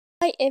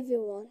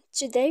everyone,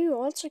 today we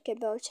will talk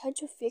about how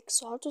to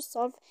fix or how to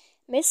solve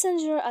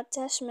Messenger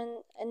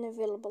attachment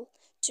unavailable.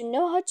 To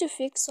know how to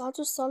fix or how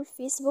to solve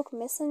Facebook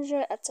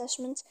Messenger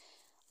attachment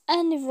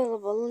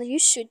unavailable, you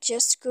should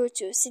just go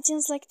to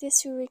settings like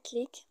this. You will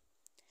click.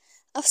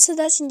 After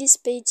that, in this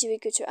page, you will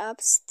go to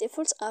apps,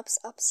 default apps,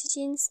 app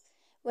settings.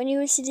 When you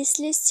will see this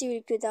list, you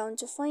will go down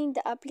to find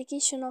the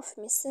application of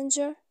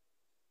Messenger.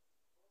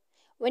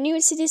 When you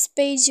will see this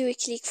page, you will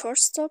click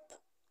force stop.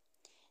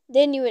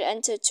 Then you will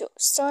enter to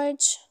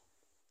storage.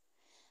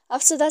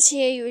 After that,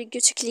 here you will go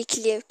to click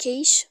clear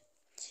cache.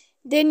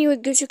 Then you will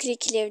go to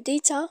click clear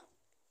data.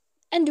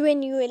 And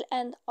when you will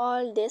end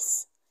all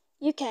this,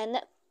 you can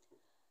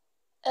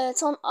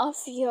turn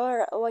off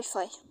your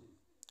Wi-Fi.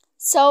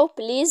 So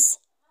please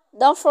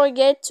don't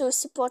forget to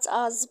support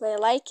us by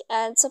like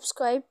and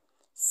subscribe.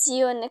 See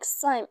you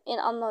next time in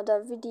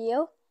another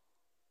video.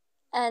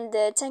 And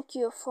thank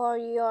you for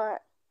your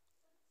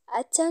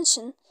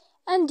attention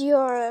and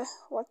your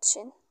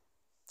watching.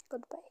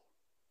 Goodbye.